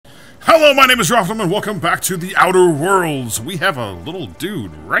Hello, my name is Rotham, and welcome back to the Outer Worlds. We have a little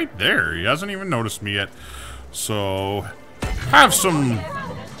dude right there. He hasn't even noticed me yet. So, have some...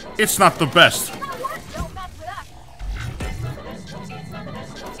 It's not the best.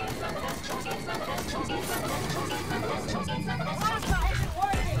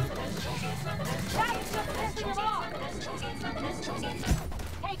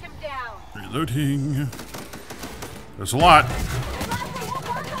 Reloading. There's a lot.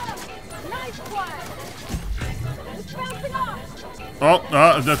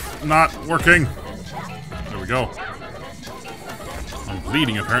 Oh, that's not working. There we go. I'm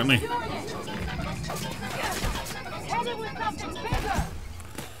bleeding, apparently.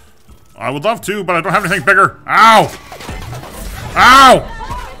 I would love to, but I don't have anything bigger. Ow! Ow!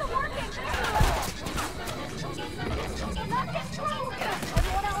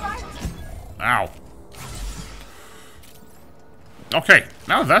 Ow. Okay,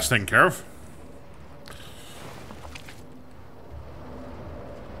 now that's taken care of.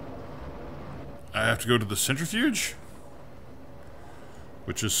 I have to go to the centrifuge?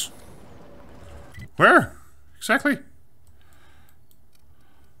 Which is... Where? Exactly?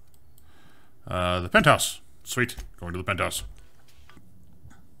 The penthouse. Sweet. Going to the penthouse.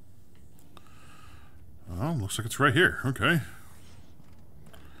 Oh, looks like it's right here. Okay.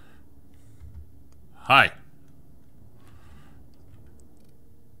 Hi.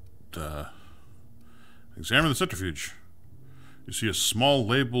 Examine the centrifuge. You see a small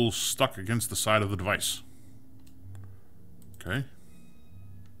label stuck against the side of the device. Okay.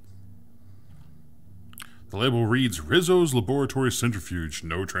 The label reads, Rizzo's Laboratory Centrifuge.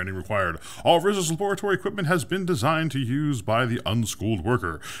 No training required. All of Rizzo's laboratory equipment has been designed to use by the unschooled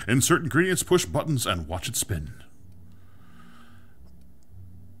worker. Insert ingredients, push buttons, and watch it spin.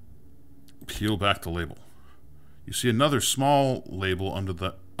 Peel back the label. You see another small label under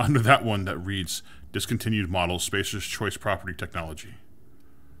that one that reads, Discontinued Model, Spacer's Choice Property Technology.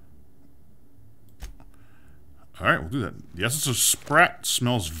 Alright, we'll do that. The essence of Sprat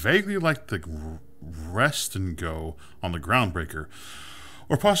smells vaguely like the Rest and Go on the Groundbreaker,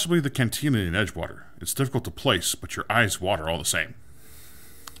 or possibly the Cantina in Edgewater. It's difficult to place, but your eyes water all the same.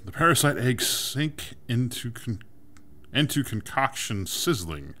 The parasite eggs sink into concoction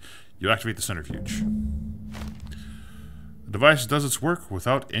sizzling. You activate the centrifuge. The device does its work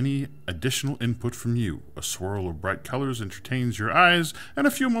without any additional input from you. A swirl of bright colors entertains your eyes, and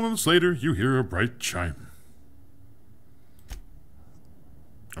a few moments later, you hear a bright chime.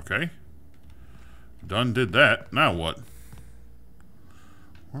 Okay. Done did that. Now what?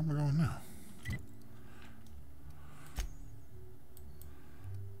 Where am I going now?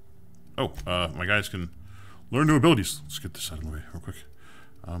 Oh, my guys can learn new abilities. Let's get this out of the way real quick.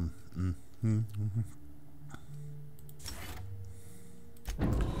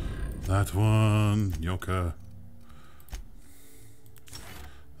 That one, Yoka.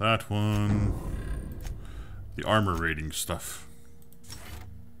 That one. The armor rating stuff.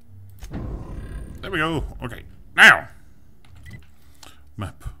 There we go. Okay, now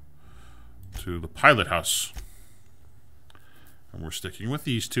map to the pilot house, and we're sticking with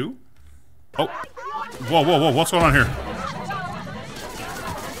these two. Oh, whoa, whoa, whoa! What's going on here?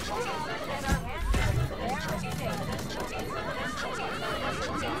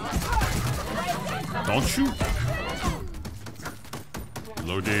 Don't shoot.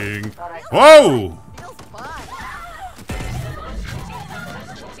 Loading. Whoa!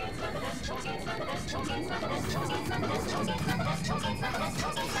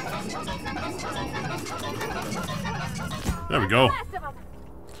 There we go.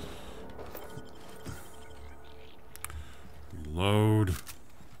 Reload.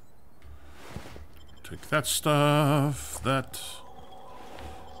 Take that stuff. That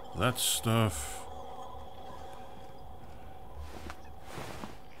stuff.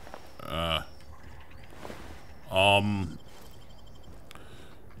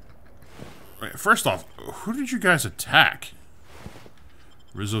 First off, who did you guys attack?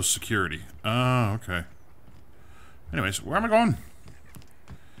 Rizzo's security. Oh, okay. Anyways, where am I going?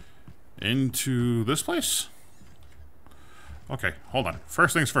 Into this place? Okay, hold on.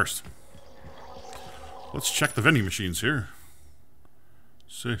 First things first. Let's check the vending machines here.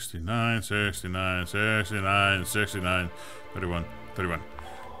 69, 69, 69, 69, 31, 31.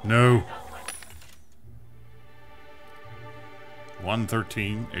 No.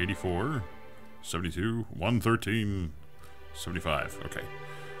 113, 84, 72, 113, 75. Okay.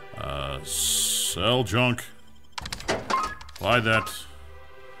 Sell junk. Buy that.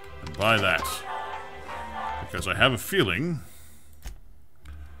 And buy that. Because I have a feeling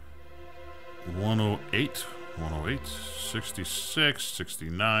 108 108, 66,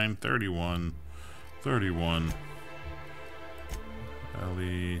 69, 31, 31.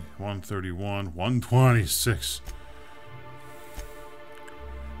 LE 131, 126.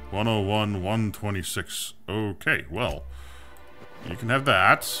 101, 126. Okay, well, you can have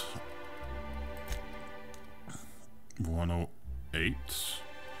that. 108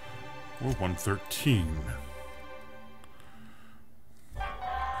 or 113.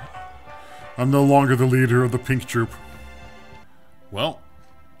 I'm no longer the leader of the pink troop. Well,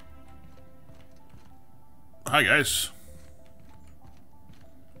 hi guys.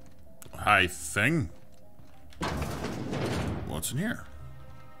 Hi thing. What's in here?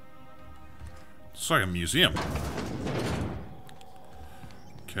 It's like a museum.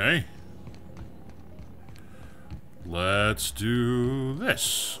 Okay. Let's do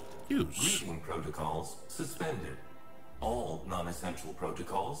this. Use. Greeting protocols suspended. All non-essential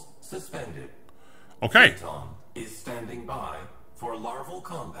protocols suspended. Okay. Phaeton is standing by for larval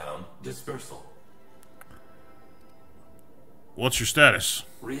compound dispersal. What's your status?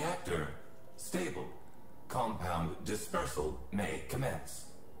 Reactor stable. Compound dispersal may commence.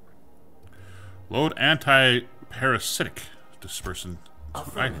 Load anti-parasitic dispersant to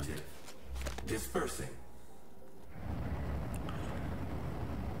island. Affirmative. Dispersing.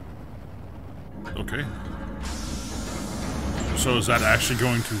 Okay. So is that actually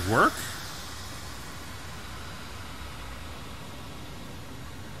going to work?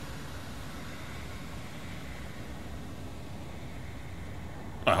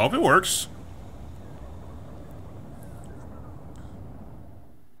 I hope it works.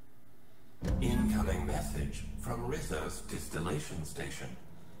 Incoming message from Rizzo's distillation station.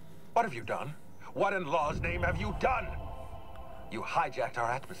 What have you done? What in law's name have you done? You hijacked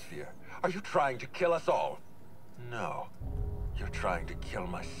our atmosphere. Are you trying to kill us all? No. You're trying to kill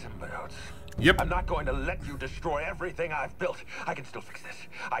my symbiotes. Yep. I'm not going to let you destroy everything I've built. I can still fix this.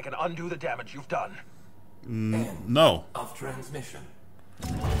 I can undo the damage you've done. No. Of transmission.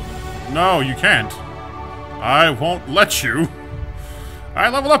 No, you can't. I won't let you. I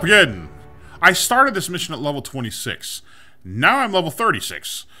level up again. I started this mission at level 26. Now I'm level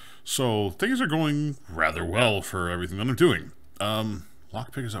 36. So things are going rather well for everything that I'm doing.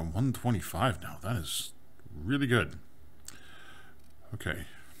 Lockpick is at 125 now. That is really good. Okay.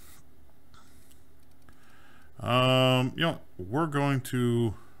 You know, we're going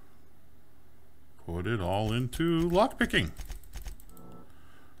to put it all into lockpicking.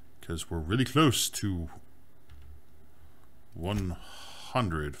 Because we're really close to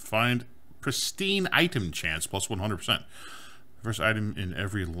 100. Find pristine item chance plus 100%. First item in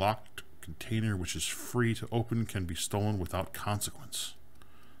every locked container which is free to open can be stolen without consequence.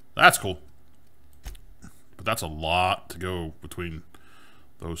 That's cool. But that's a lot to go between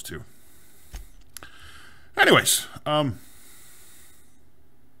those two. Anyways, when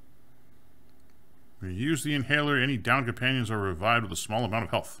you use the inhaler, any downed companions are revived with a small amount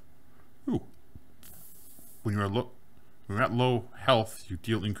of health. Ooh. When you're at low health, you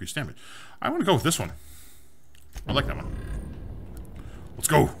deal increased damage. I want to go with this one. I like that one. Let's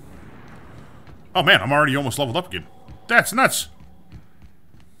go. Oh man, I'm already almost leveled up again. That's nuts.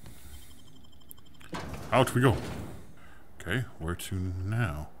 Out we go. Okay, where to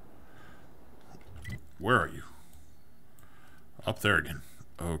now? Where are you? Up there again.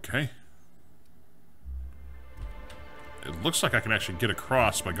 Okay. It looks like I can actually get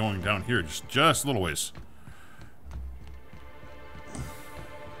across by going down here just a little ways.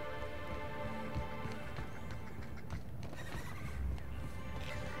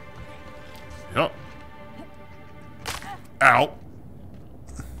 Yup. Ow.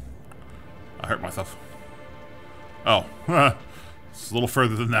 I hurt myself. Oh. It's a little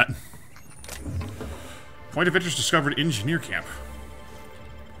further than that. Point of interest discovered engineer camp.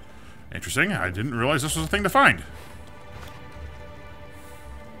 Interesting. I didn't realize this was a thing to find.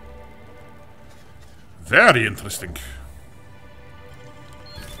 Very interesting.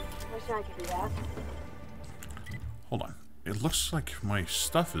 Wish I could do that. Hold on. It looks like my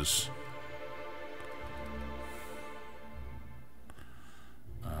stuff is...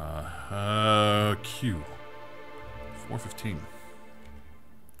 Q. 415.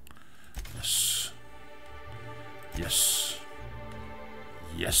 Yes. Yes.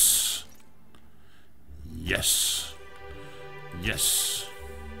 Yes. Yes. Yes.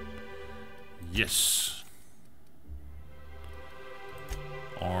 Yes.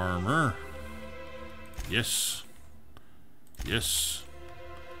 Armor. Yes. Yes.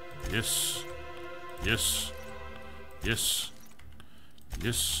 Yes. Yes. Yes.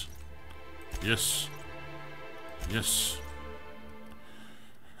 Yes. Yes. Yes.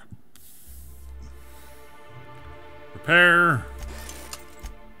 Repair.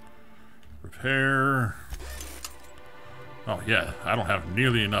 Repair. Oh, yeah. I don't have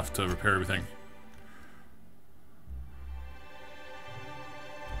nearly enough to repair everything.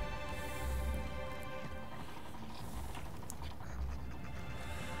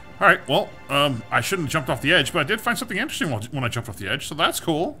 Alright, well, I shouldn't have jumped off the edge, but I did find something interesting when I jumped off the edge, so that's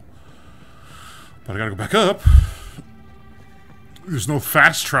cool. But I gotta go back up. There's no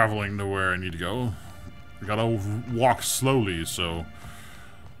fast traveling to where I need to go. I gotta walk slowly, so...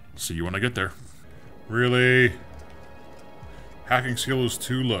 see you when I get there. Really? Hacking skill is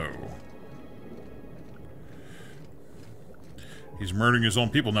too low. He's murdering his own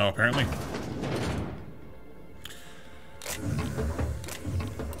people now, apparently.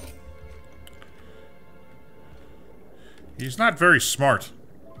 He's not very smart.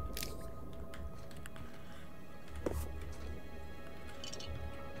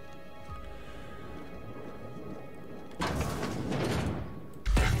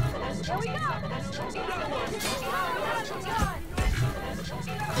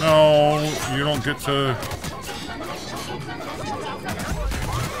 No, you don't get to...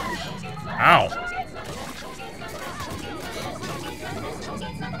 Ow.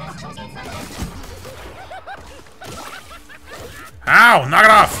 Ow! Knock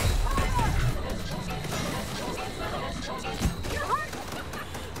it off!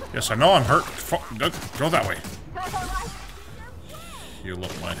 Yes, I know I'm hurt. Go that way. Heal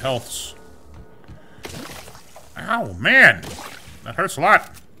up my healths. Ow, man! That hurts a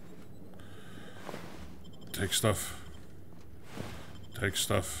lot. Take stuff. Take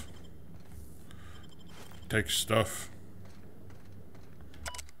stuff. Take stuff.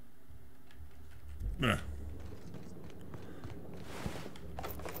 Yeah.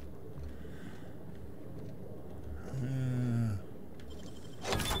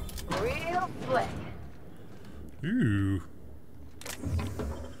 Real slick. Ooh.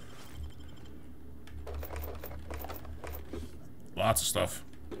 Lots of stuff.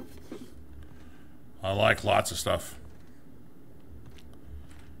 I like lots of stuff.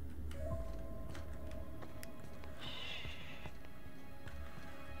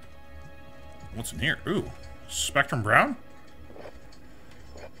 What's in here? Ooh. Spectrum Brown?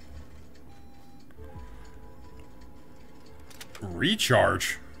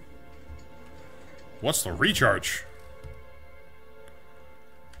 Recharge? What's the recharge?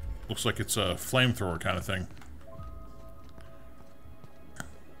 Looks like it's a flamethrower kind of thing.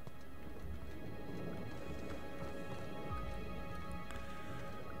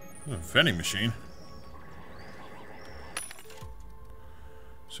 A vending machine.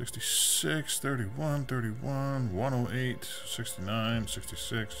 66, 31, 31, 108, 69,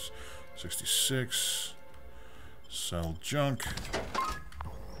 66, 66. Sell junk.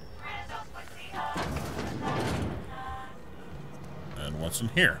 And what's in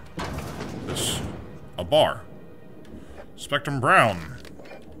here? This, a bar. Spectrum Brown.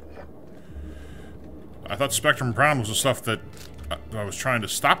 I thought Spectrum Brown was the stuff that I was trying to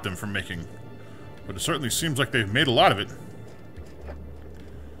stop them from making. But it certainly seems like they've made a lot of it.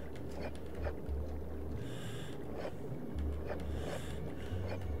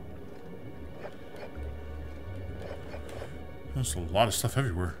 There's a lot of stuff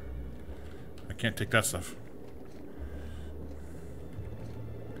everywhere. I can't take that stuff.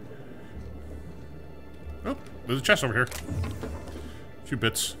 Oh, there's a chest over here. A few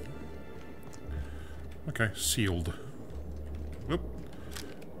bits. Okay, sealed. Whoop.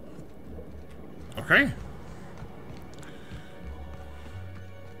 Okay.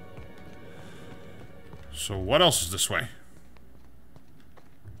 So what else is this way?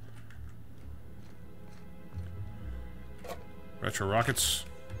 Retro rockets.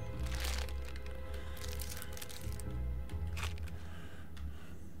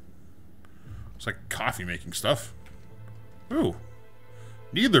 It's like coffee making stuff. Ooh.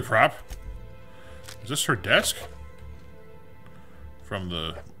 Needler prop. Is this her desk? From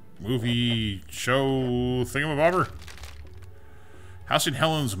the movie show thingamabobber? Housing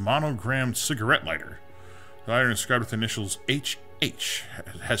Helen's monogrammed cigarette lighter. The lighter inscribed with the initials HH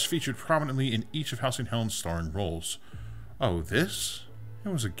has featured prominently in each of Housing Helen's starring roles. Oh, this? It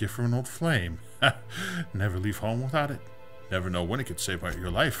was a gift from an old flame. Never leave home without it. Never know when it could save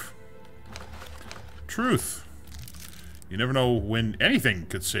your life. Truth. You never know when anything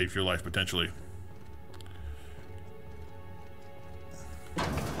could save your life, potentially.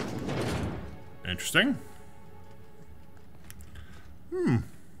 Interesting.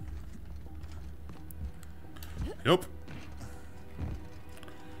 Yep.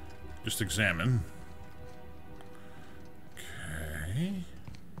 Just examine.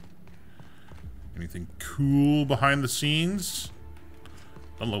 Anything cool behind the scenes?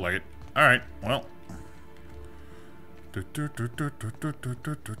 Doesn't look like it. Alright, well.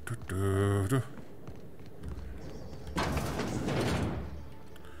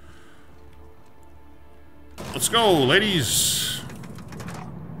 Let's go, ladies!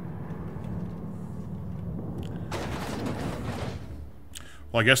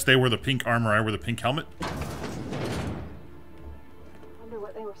 Well, I guess they wear the pink armor, I wear the pink helmet. Wonder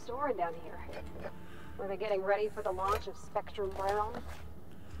what they were storing down here. Were they getting ready for the launch of Spectrum Brown?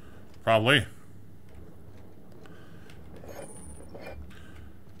 Probably.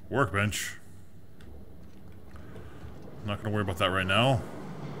 Workbench. I'm not gonna worry about that right now.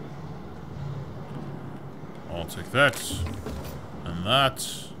 I'll take that. And that.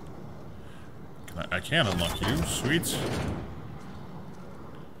 I can unlock you. Sweet.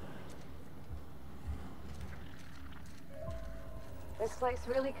 This place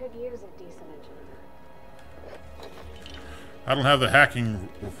really could use a decent engineer. I don't have the hacking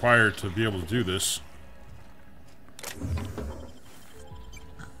required to be able to do this.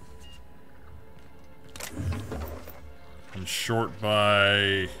 I'm short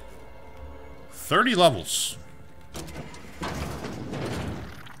by 30 levels.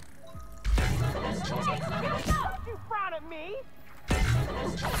 You frown at me?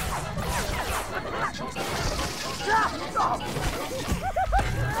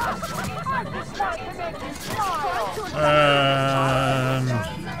 And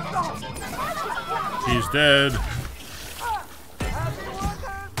he's dead.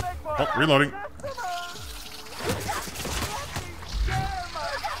 Oh, reloading.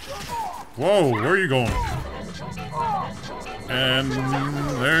 Whoa, where are you going? And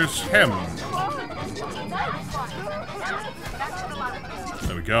there's him.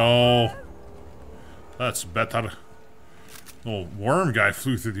 There we go. That's better. Little worm guy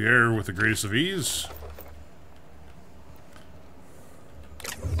flew through the air with the greatest of ease.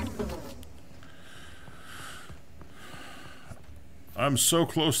 I'm so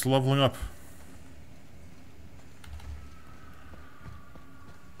close to leveling up.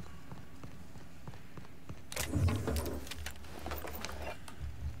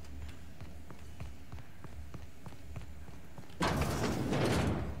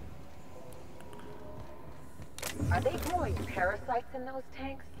 Are they growing parasites in those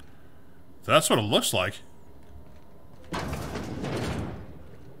tanks? That's what it looks like.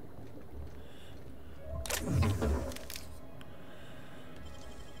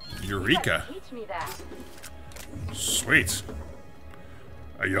 Eureka. Teach me that. Sweet.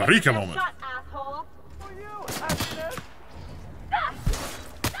 A Eureka moment. Shut, asshole. For you, happiness.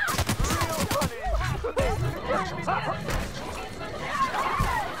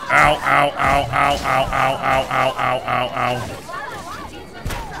 Ow, ow, ow, ow, ow, ow, ow, ow, ow, ow, ow.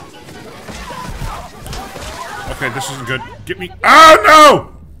 Okay, this isn't good. Get me. Oh,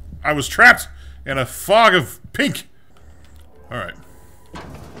 no! I was trapped in a fog of pink. Alright.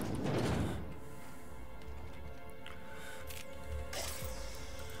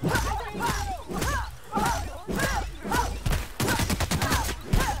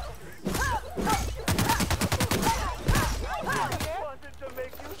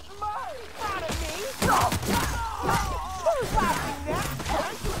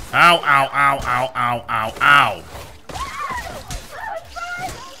 Ow, ow, ow, ow, ow, ow, ow.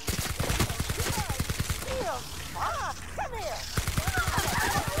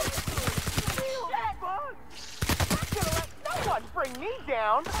 Bring me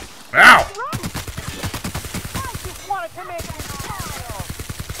down. Ow! I just wanted to make you smile.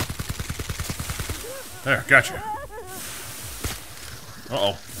 There, gotcha.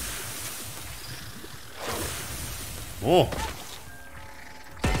 Uh-oh. Whoa.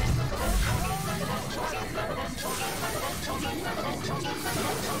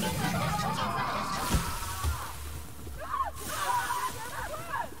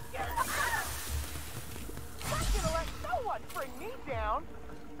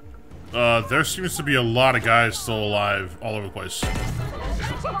 There seems to be a lot of guys still alive all over the place.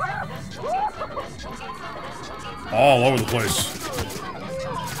 All over the place.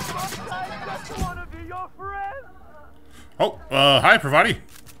 Oh, hi, Pravati.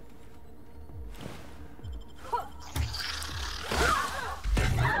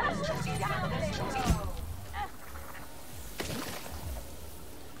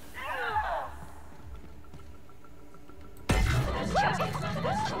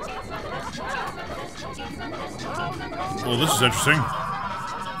 Well, this is interesting.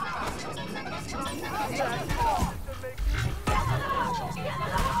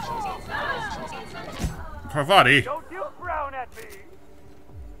 Parvati. Don't you frown at me.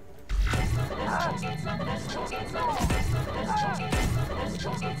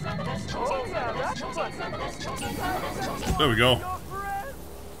 There we go.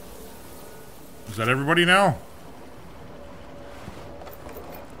 Is that everybody now?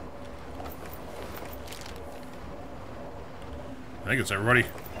 I think it's everybody.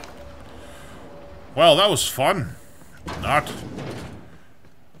 Well, that was fun. Not.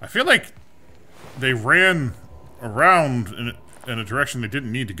 I feel like they ran around in a direction they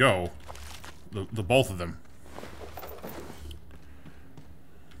didn't need to go. The both of them.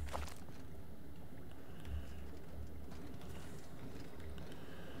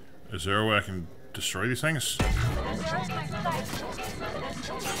 Is there a way I can destroy these things? Well,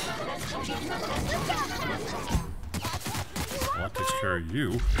 that takes care of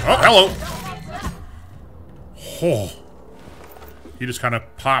you. Oh, hello! Oh. He just kind of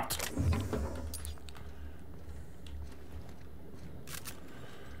popped.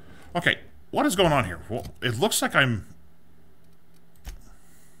 Okay, what is going on here? Well, it looks like I'm...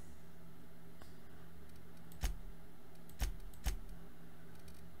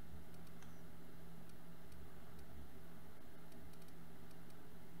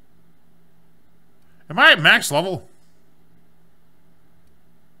 Am I at max level?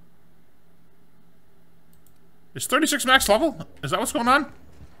 Is 36 max level? Is that what's going on?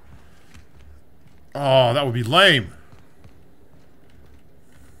 Oh, that would be lame.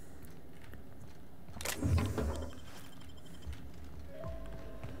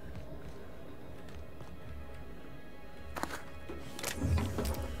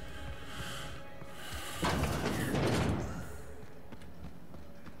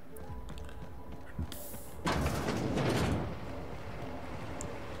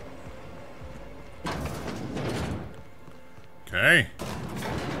 Okay.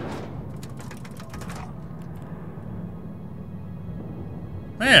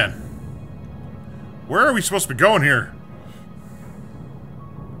 Man. Where are we supposed to be going here?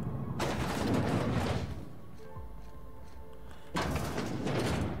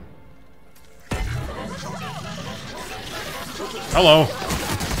 Hello.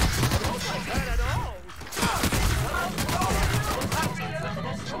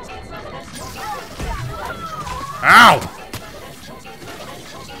 Ow!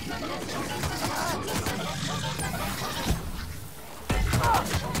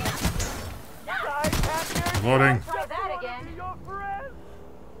 Loading.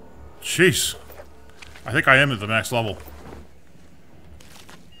 Jeez. I think I am at the max level.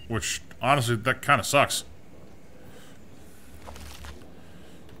 Which, honestly, that kind of sucks.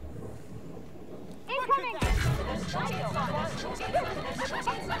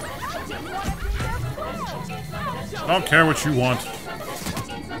 I don't care what you want.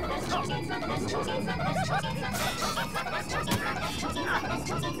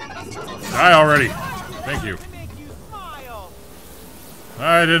 Die already. Thank you.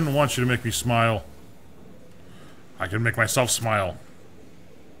 I didn't want you to make me smile. I can make myself smile.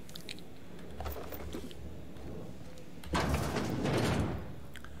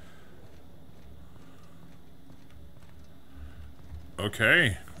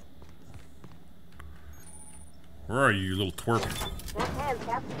 Okay. Where are you, you little twerp?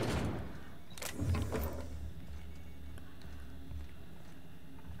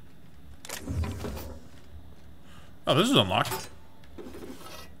 Oh, this is unlocked.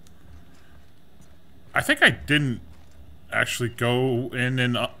 I think I didn't actually go in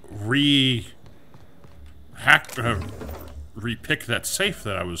and re-pick that safe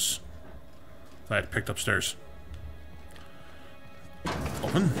that I had picked upstairs.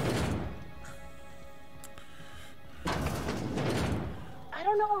 Open. I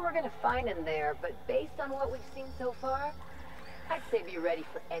don't know what we're gonna find in there, but based on what we've seen so far, I'd say be ready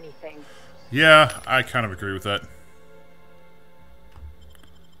for anything. Yeah, I kind of agree with that.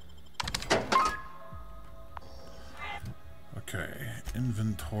 Okay,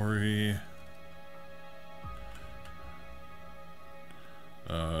 inventory.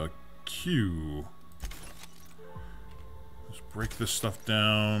 Q. Let's break this stuff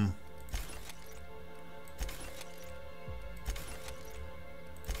down.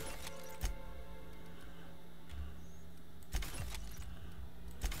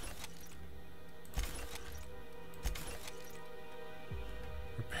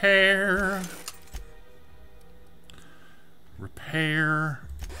 Repair. Repair.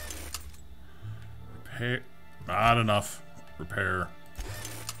 Repair. Not enough. Repair.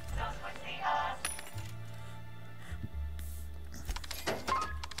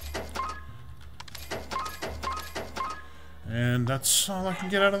 And that's all I can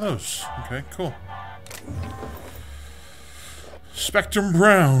get out of those. Okay, cool. Spectrum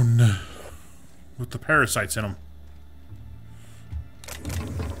Brown. With the parasites in them.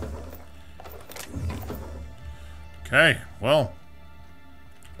 Okay, well.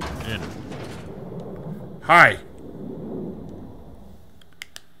 In. Hi.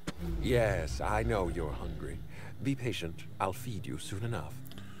 Yes, I know you're hungry. Be patient. I'll feed you soon enough.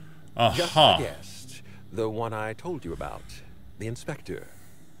 Just Uh-huh. the guest. The one I told you about. The inspector.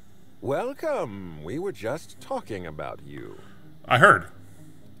 Welcome. We were just talking about you. I heard.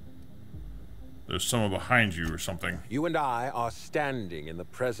 There's someone behind you or something. You and I are standing in the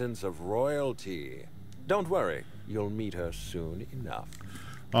presence of royalty. Don't worry. You'll meet her soon enough.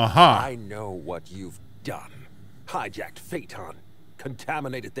 Uh-huh. I know what you've done. Hijacked Phaeton.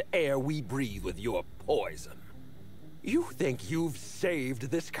 Contaminated the air we breathe with your poison. You think you've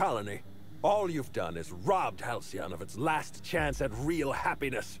saved this colony? All you've done is robbed Halcyon of its last chance at real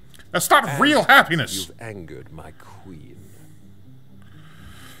happiness. That's not And real happiness. You've angered my queen.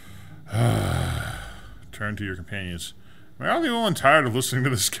 Turn to your companions. Am I the only one tired of listening to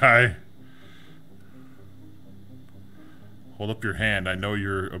this guy? Hold up your hand. I know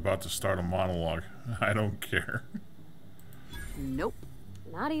you're about to start a monologue. I don't care. Nope.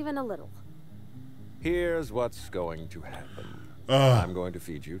 Not even a little. Here's what's going to happen. I'm going to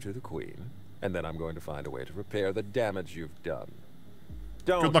feed you to the queen, and then I'm going to find a way to repair the damage you've done.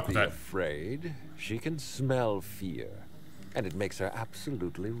 Don't Good luck with be that. afraid. She can smell fear, and it makes her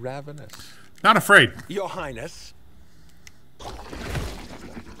absolutely ravenous. Not afraid. Your Highness.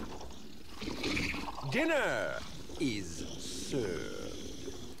 Dinner is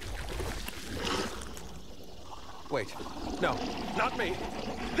served. Wait. No, not me.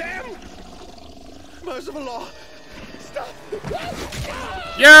 Damn! Merciful law. Stop.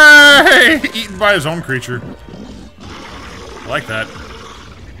 Yay! Eaten by his own creature. I like that.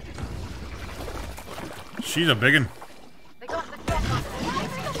 She's a biggin.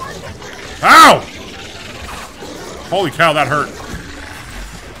 Ow! Holy cow, that hurt.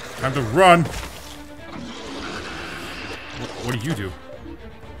 Time to run. What do you do?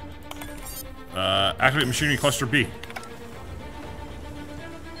 Activate machinery cluster B.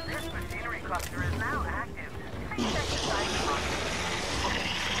 This machinery cluster is now active. Please exercise caution.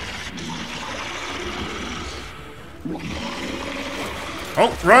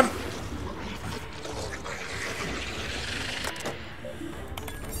 Oh, run!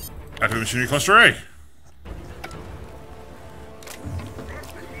 Activate machinery cluster A. This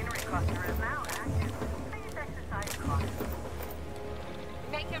machinery cluster is now active. Please exercise caution.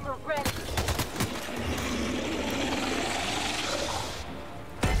 Make him ready.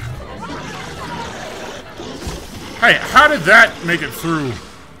 Hey, how did that make it through?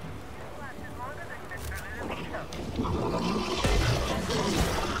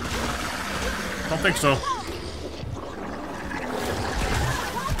 Don't think so.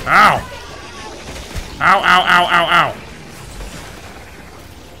 Ow! Ow, ow, ow, ow, ow.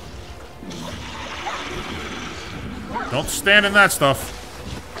 Don't stand in that stuff.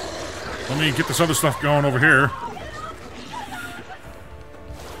 Let me get this other stuff going over here.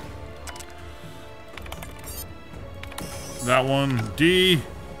 That one, D.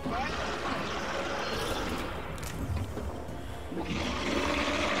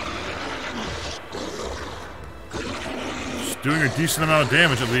 It's doing a decent amount of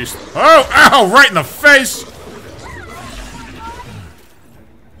damage at least. Oh, ow, right in the face!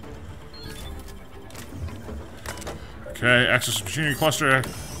 Okay, access machinery cluster.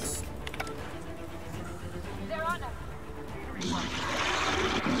 They're on us.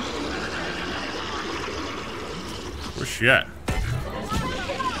 Where's she at?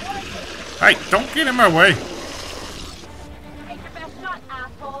 Hey, don't get in my way. Take your best shot,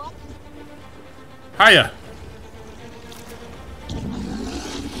 asshole. Hiya.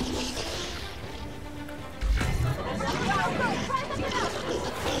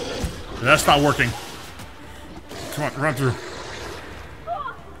 That's not working. Come on, run through.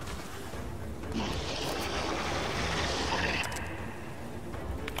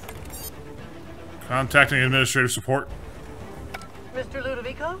 Contacting administrative support. Mr.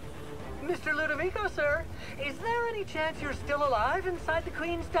 Ludovico? Mr. Ludovico, sir? Is there any chance you're still alive inside the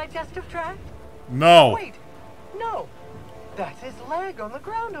Queen's digestive tract? No. Wait, no. That's his leg on the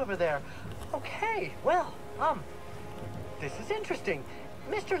ground over there. Okay, well, this is interesting.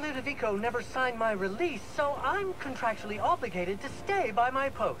 Mr. Ludovico never signed my release, so I'm contractually obligated to stay by my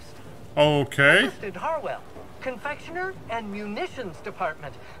post. Okay. Assistant Harwell, Confectioner and Munitions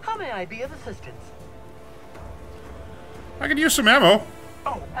Department. How may I be of assistance? I could use some ammo.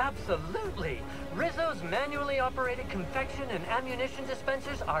 Oh, absolutely. Rizzo's manually operated confection and ammunition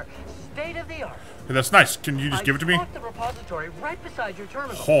dispensers are state-of-the-art. Hey, that's nice. Can you just give it to me? I parked the repository right beside your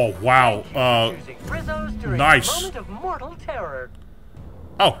terminal. Oh, wow. Using Rizzo's during nice. a moment of mortal terror.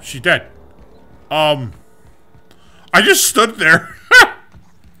 Oh, she's dead. I just stood there.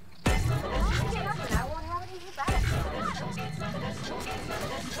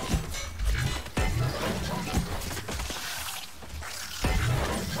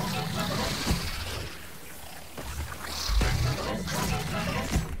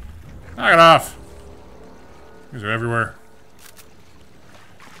 Knock it off. These are everywhere.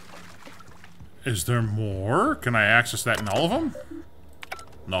 Is there more? Can I access that in all of them?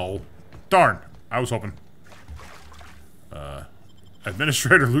 No. Darn. I was hoping.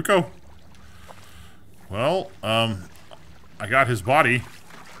 Administrator Luco? Well, I got his body.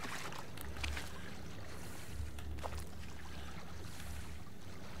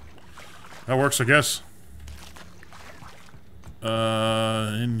 That works, I guess.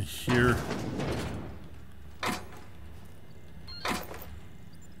 In here.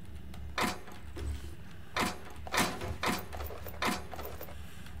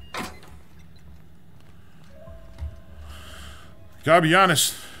 Gotta be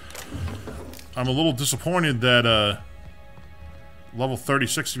honest, I'm a little disappointed that, level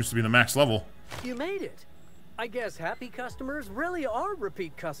 36 seems to be the max level. You made it. I guess happy customers really are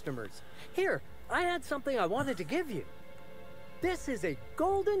repeat customers. Here, I had something I wanted to give you. This is a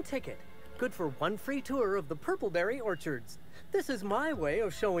golden ticket, good for one free tour of the Purpleberry Orchards. This is my way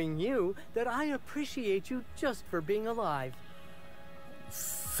of showing you that I appreciate you just for being alive.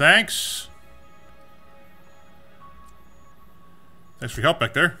 Thanks. Thanks for your help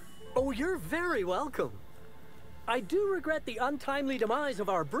back there. Oh, you're very welcome. I do regret the untimely demise of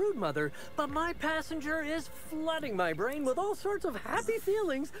our broodmother, but my passenger is flooding my brain with all sorts of happy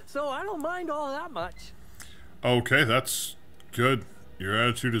feelings, so I don't mind all that much. Okay, that's good. Your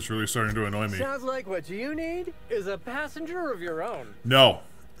attitude is really starting to annoy me. Sounds like what you need is a passenger of your own. No.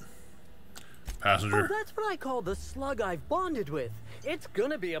 Passenger. Oh, that's what I call the slug I've bonded with. It's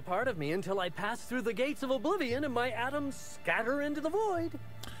gonna be a part of me until I pass through the gates of oblivion and my atoms scatter into the void.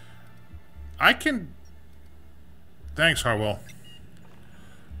 I can... Thanks, Harwell.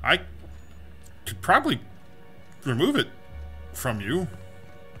 I could probably remove it from you.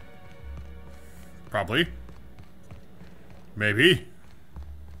 Probably. Maybe.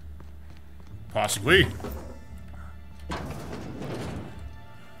 Possibly.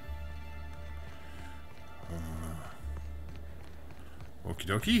 Okie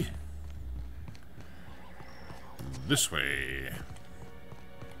dokie. This way.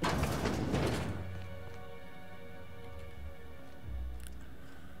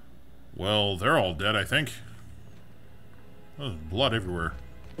 Well, they're all dead, I think. There's blood everywhere.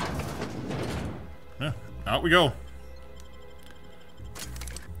 Yeah, out we go.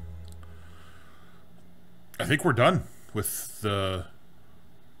 I think we're done with the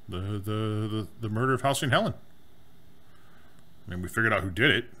murder of Halcyon Helen. I mean, we figured out who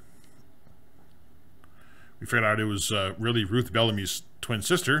did it. We figured out it was really Ruth Bellamy's twin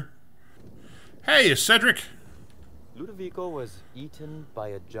sister. Hey, it's Cedric. Ludovico was eaten by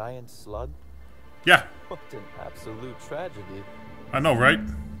a giant slug? Yeah. What an absolute tragedy. I know, right?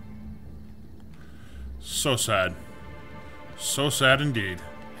 So sad. So sad indeed.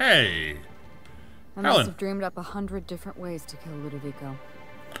 Hey! I Helen. must have dreamed up 100 different ways to kill Ludovico.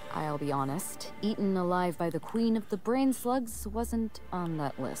 I'll be honest, eaten alive by the queen of the brain slugs wasn't on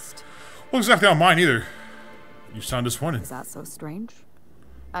that list. Well, exactly on mine either. You sound disappointed. Is that so strange?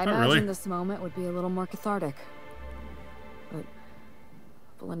 I Not imagine really. this moment would be a little more cathartic. But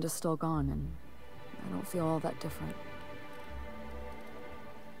Belinda's still gone, and I don't feel all that different.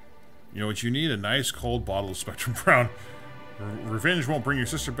 You know what you need? A nice cold bottle of Spectrum Brown. Revenge won't bring your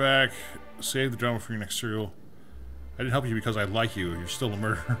sister back. Save the drama for your next cereal. I didn't help you because I like you. You're still a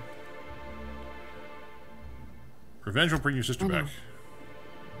murderer. Revenge won't bring your sister back.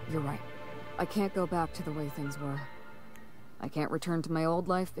 You're right. I can't go back to the way things were. I can't return to my old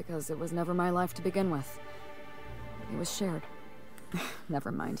life because it was never my life to begin with. It was shared.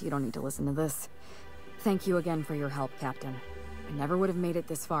 Never mind, you don't need to listen to this. Thank you again for your help, Captain. I never would have made it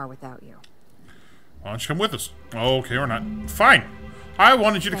this far without you. Why don't you come with us? Okay or not. Fine. I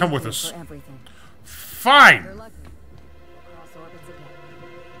wanted you to come with us. For everything. Fine. You're lucky. We'll cross orbits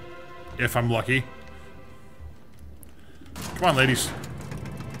again. If I'm lucky. Come on, ladies.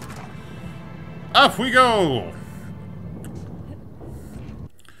 Up we go!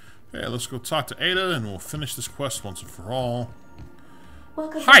 Okay, let's go talk to Ada and we'll finish this quest once and for all.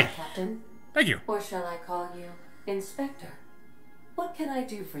 Welcome Hi. back, Captain. Thank you. Or shall I call you Inspector? What can I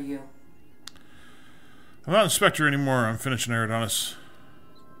do for you? I'm not Inspector anymore. I'm finishing Eridonis.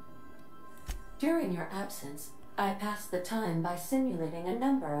 During your absence, I passed the time by simulating a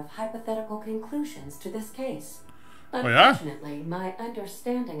number of hypothetical conclusions to this case. Oh, yeah? Unfortunately, my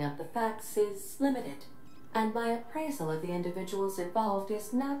understanding of the facts is limited. and my appraisal of the individuals involved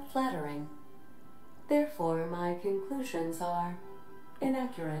is not flattering. Therefore, my conclusions are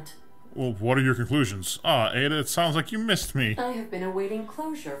inaccurate. Well, what are your conclusions? Ah, Ada, it sounds like you missed me. I have been awaiting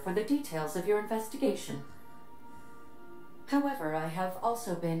closure for the details of your investigation. However, I have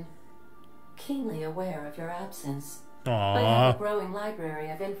also been keenly aware of your absence. Aww. I have a growing library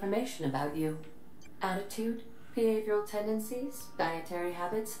of information about you. Attitude, behavioral tendencies, dietary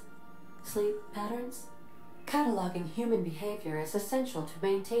habits, sleep patterns. Cataloging human behavior is essential to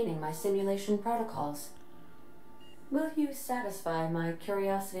maintaining my simulation protocols. Will you satisfy my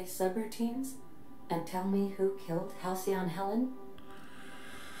curiosity subroutines and tell me who killed Halcyon Helen?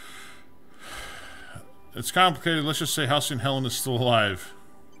 It's complicated. Let's just say Halcyon Helen is still alive.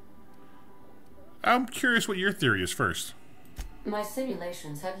 I'm curious what your theory is first. My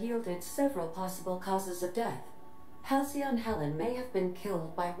simulations have yielded several possible causes of death. Halcyon Helen may have been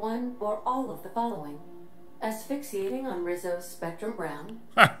killed by one or all of the following: asphyxiating on Rizzo's Spectrum Brown,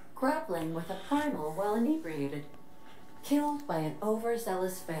 grappling with a primal while inebriated, killed by an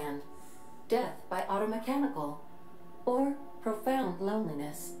overzealous fan, death by automechanical, or profound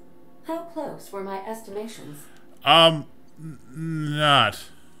loneliness. How close were my estimations? Not.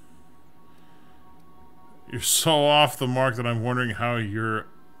 You're so off the mark that I'm wondering how you're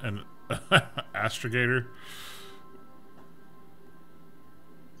an astrogator.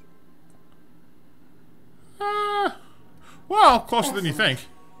 Well, closer than you think.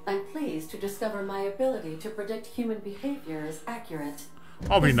 I'm pleased to discover my ability to predict human behavior is accurate.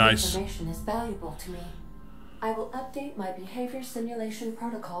 I'll be This nice. information is valuable to me. I will update my behavior simulation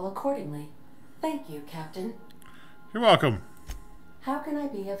protocol accordingly. Thank you, Captain. You're welcome. How can I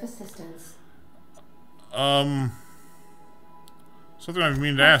be of assistance? Something I've been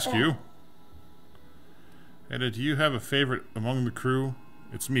meaning to ask you. Ada, do you have a favorite among the crew?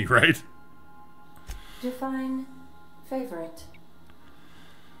 It's me, right? Define favorite.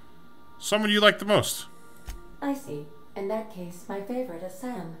 Someone you like the most. I see. In that case, my favorite is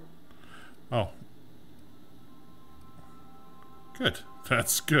Sam. Oh. Good.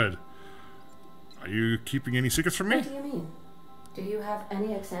 That's good. Are you keeping any secrets from me? What do you mean? Do you have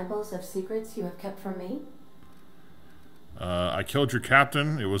any examples of secrets you have kept from me? I killed your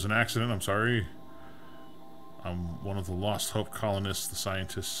captain. It was an accident. I'm sorry. I'm one of the Lost Hope colonists. The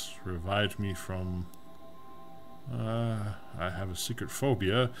scientists revived me from... I have a secret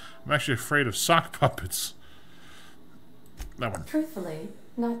phobia. I'm actually afraid of sock puppets. That one. Truthfully,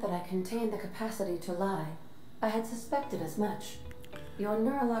 not that I contain the capacity to lie. I had suspected as much. Your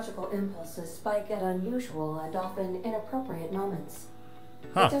neurological impulses spike at unusual and often inappropriate moments.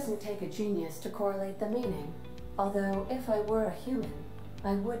 Huh. It doesn't take a genius to correlate the meaning, although if I were a human,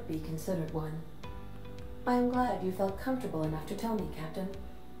 I would be considered one. I am glad you felt comfortable enough to tell me, Captain.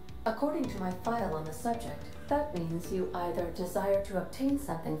 According to my file on the subject, that means you either desire to obtain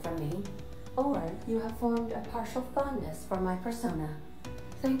something from me, or you have formed a partial fondness for my persona.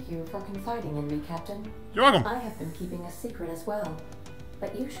 Thank you for confiding in me, Captain. You're welcome. I have been keeping a secret as well,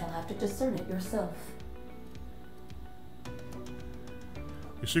 but you shall have to discern it yourself.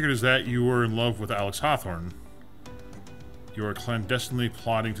 Your secret is that you were in love with Alex Hawthorne. You are clandestinely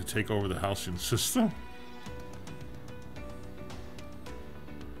plotting to take over the Halcyon system.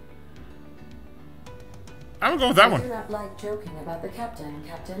 I'm gonna go with that I one. do not like joking about the captain,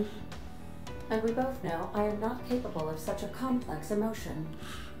 Captain. And we both know I am not capable of such a complex emotion.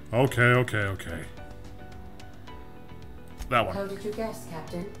 Okay. That How one. did you guess,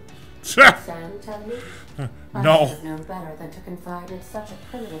 Captain? No. Sam tell you? I should have known better than to confide in such a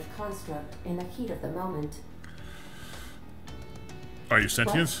primitive construct in the heat of the moment. Are you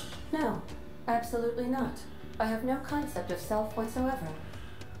sentient? What? No, absolutely not. I have no concept of self whatsoever.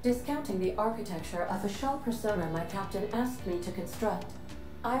 Discounting the architecture of a shell persona my captain asked me to construct,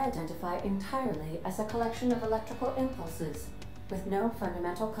 I identify entirely as a collection of electrical impulses with no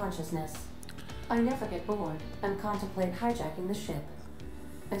fundamental consciousness. I never get bored and contemplate hijacking the ship.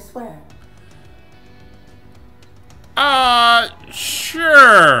 I swear.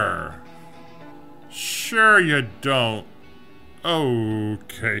 Sure. Sure you don't.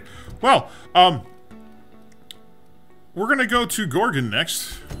 Okay. Well, we're gonna go to Gorgon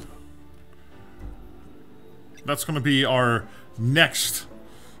next. That's gonna be our next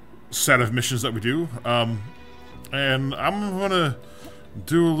set of missions that we do. And I'm gonna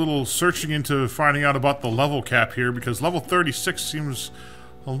do a little searching into finding out about the level cap here, because level 36 seems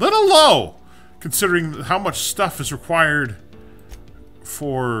a little low, considering how much stuff is required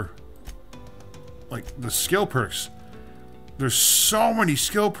for, like, the skill perks. There's so many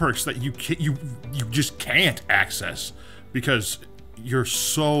skill perks that you just can't access because you're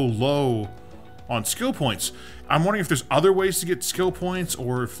so low on skill points. I'm wondering if there's other ways to get skill points,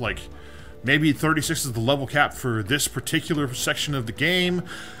 or if, like, maybe 36 is the level cap for this particular section of the game.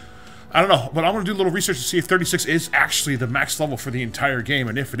 I don't know, but I'm going to do a little research to see if 36 is actually the max level for the entire game,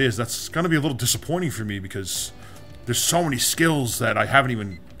 and if it is, that's going to be a little disappointing for me, because there's so many skills that I haven't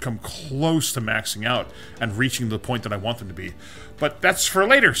even come close to maxing out and reaching the point that I want them to be. But that's for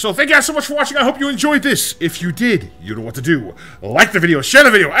later. So thank you guys so much for watching. I hope you enjoyed this. If you did, you know what to do. Like the video, share the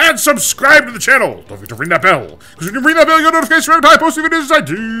video, and subscribe to the channel. Don't forget to ring that bell, because when you ring that bell, you'll get notifications every time I post new videos as I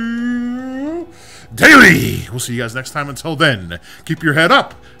do daily. We'll see you guys next time. Until then, keep your head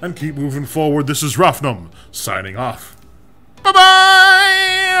up and keep moving forward. This is Rafnum, signing off.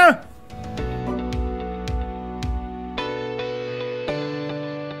 Bye-bye!